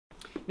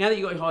Now that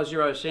you've got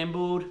your Hizero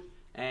assembled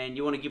and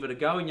you want to give it a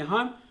go in your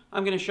home,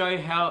 I'm going to show you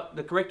how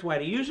the correct way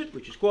to use it,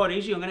 which is quite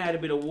easy. I'm going to add a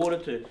bit of water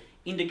to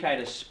indicate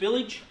a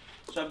spillage.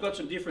 So I've got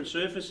some different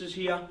surfaces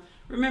here.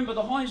 Remember,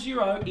 the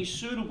Hizero is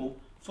suitable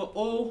for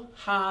all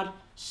hard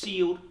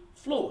sealed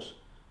floors.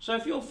 So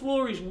if your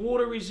floor is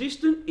water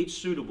resistant, it's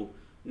suitable.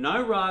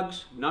 No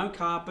rugs, no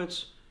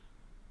carpets.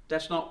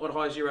 That's not what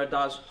Hizero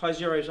does.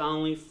 Hizero is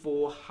only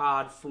for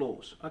hard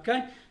floors,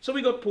 okay? So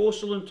we got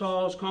porcelain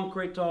tiles,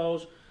 concrete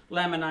tiles,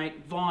 laminate,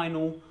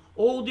 vinyl,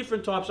 all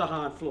different types of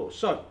hard floors.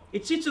 So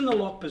it sits in the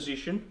lock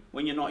position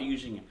when you're not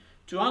using it.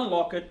 To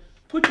unlock it,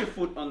 put your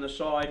foot on the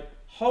side,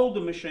 hold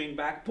the machine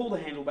back, pull the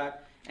handle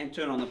back, and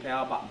turn on the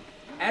power button.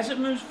 As it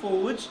moves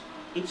forwards,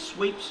 it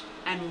sweeps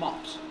and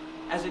mops.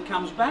 As it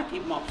comes back,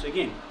 it mops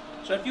again.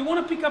 So if you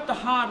want to pick up the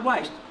hard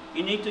waste,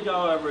 you need to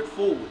go over it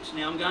forwards.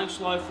 Now I'm going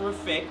slow for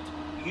effect.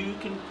 You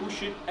can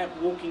push it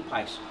at walking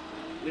pace.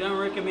 We don't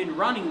recommend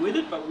running with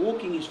it, but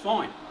walking is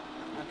fine.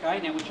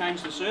 Okay, now we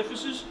change the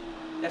surfaces.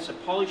 That's a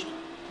polished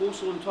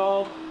porcelain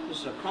tile.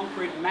 This is a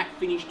concrete matte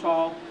finish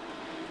tile.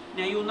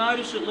 Now you'll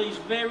notice it leaves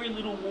very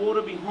little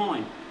water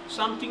behind.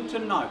 Something to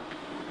note.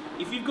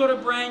 If you've got a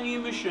brand new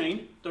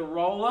machine, the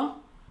roller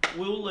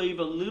will leave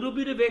a little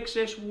bit of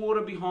excess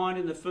water behind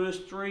in the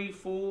first 3,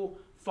 4,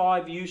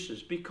 5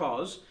 uses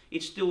because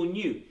it's still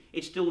new.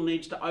 It still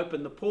needs to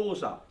open the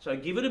pores up. So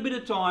give it a bit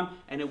of time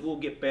and it will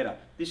get better.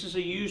 This is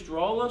a used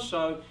roller,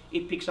 so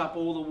it picks up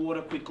all the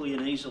water quickly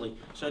and easily.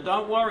 So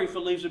don't worry if it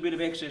leaves a bit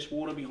of excess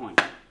water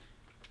behind.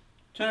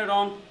 Turn it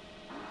on.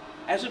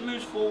 As it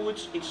moves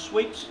forwards, it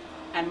sweeps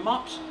and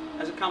mops.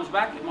 As it comes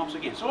back, it mops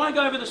again. So I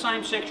go over the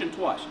same section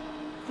twice.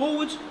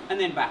 Forwards and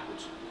then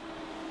backwards.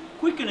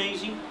 Quick and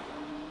easy.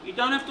 You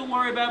don't have to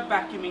worry about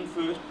vacuuming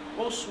first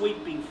or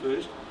sweeping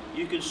first.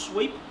 You can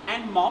sweep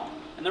and mop.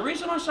 And the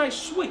reason I say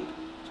sweep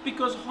is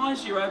because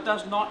Hizero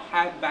does not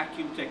have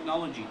vacuum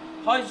technology.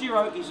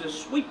 Hizero is a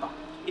sweeper.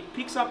 It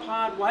picks up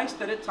hard waste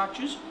that it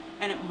touches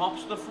and it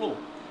mops the floor.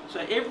 So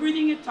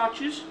everything it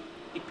touches,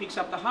 it picks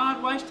up the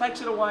hard waste,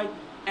 takes it away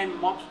and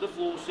mops the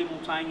floor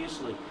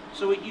simultaneously.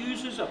 So it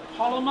uses a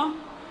polymer,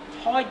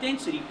 high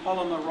density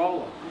polymer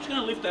roller. I'm just going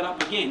to lift that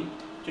up again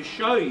to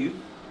show you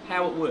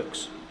how it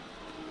works.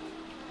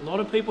 A lot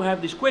of people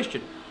have this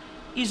question.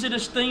 Is it a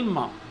steam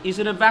mop? Is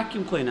it a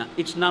vacuum cleaner?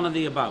 It's none of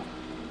the above.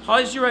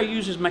 Hizero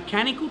uses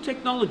mechanical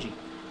technology.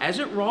 As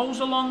it rolls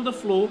along the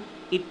floor,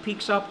 it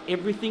picks up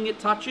everything it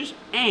touches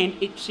and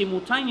it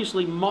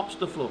simultaneously mops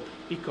the floor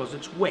because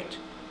it's wet.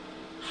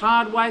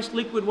 Hard waste,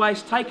 liquid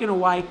waste taken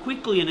away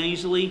quickly and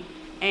easily,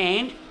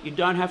 and you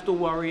don't have to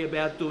worry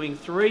about doing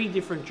 3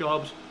 different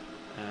jobs,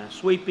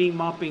 sweeping,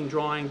 mopping,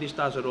 drying. This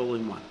does it all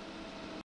in one.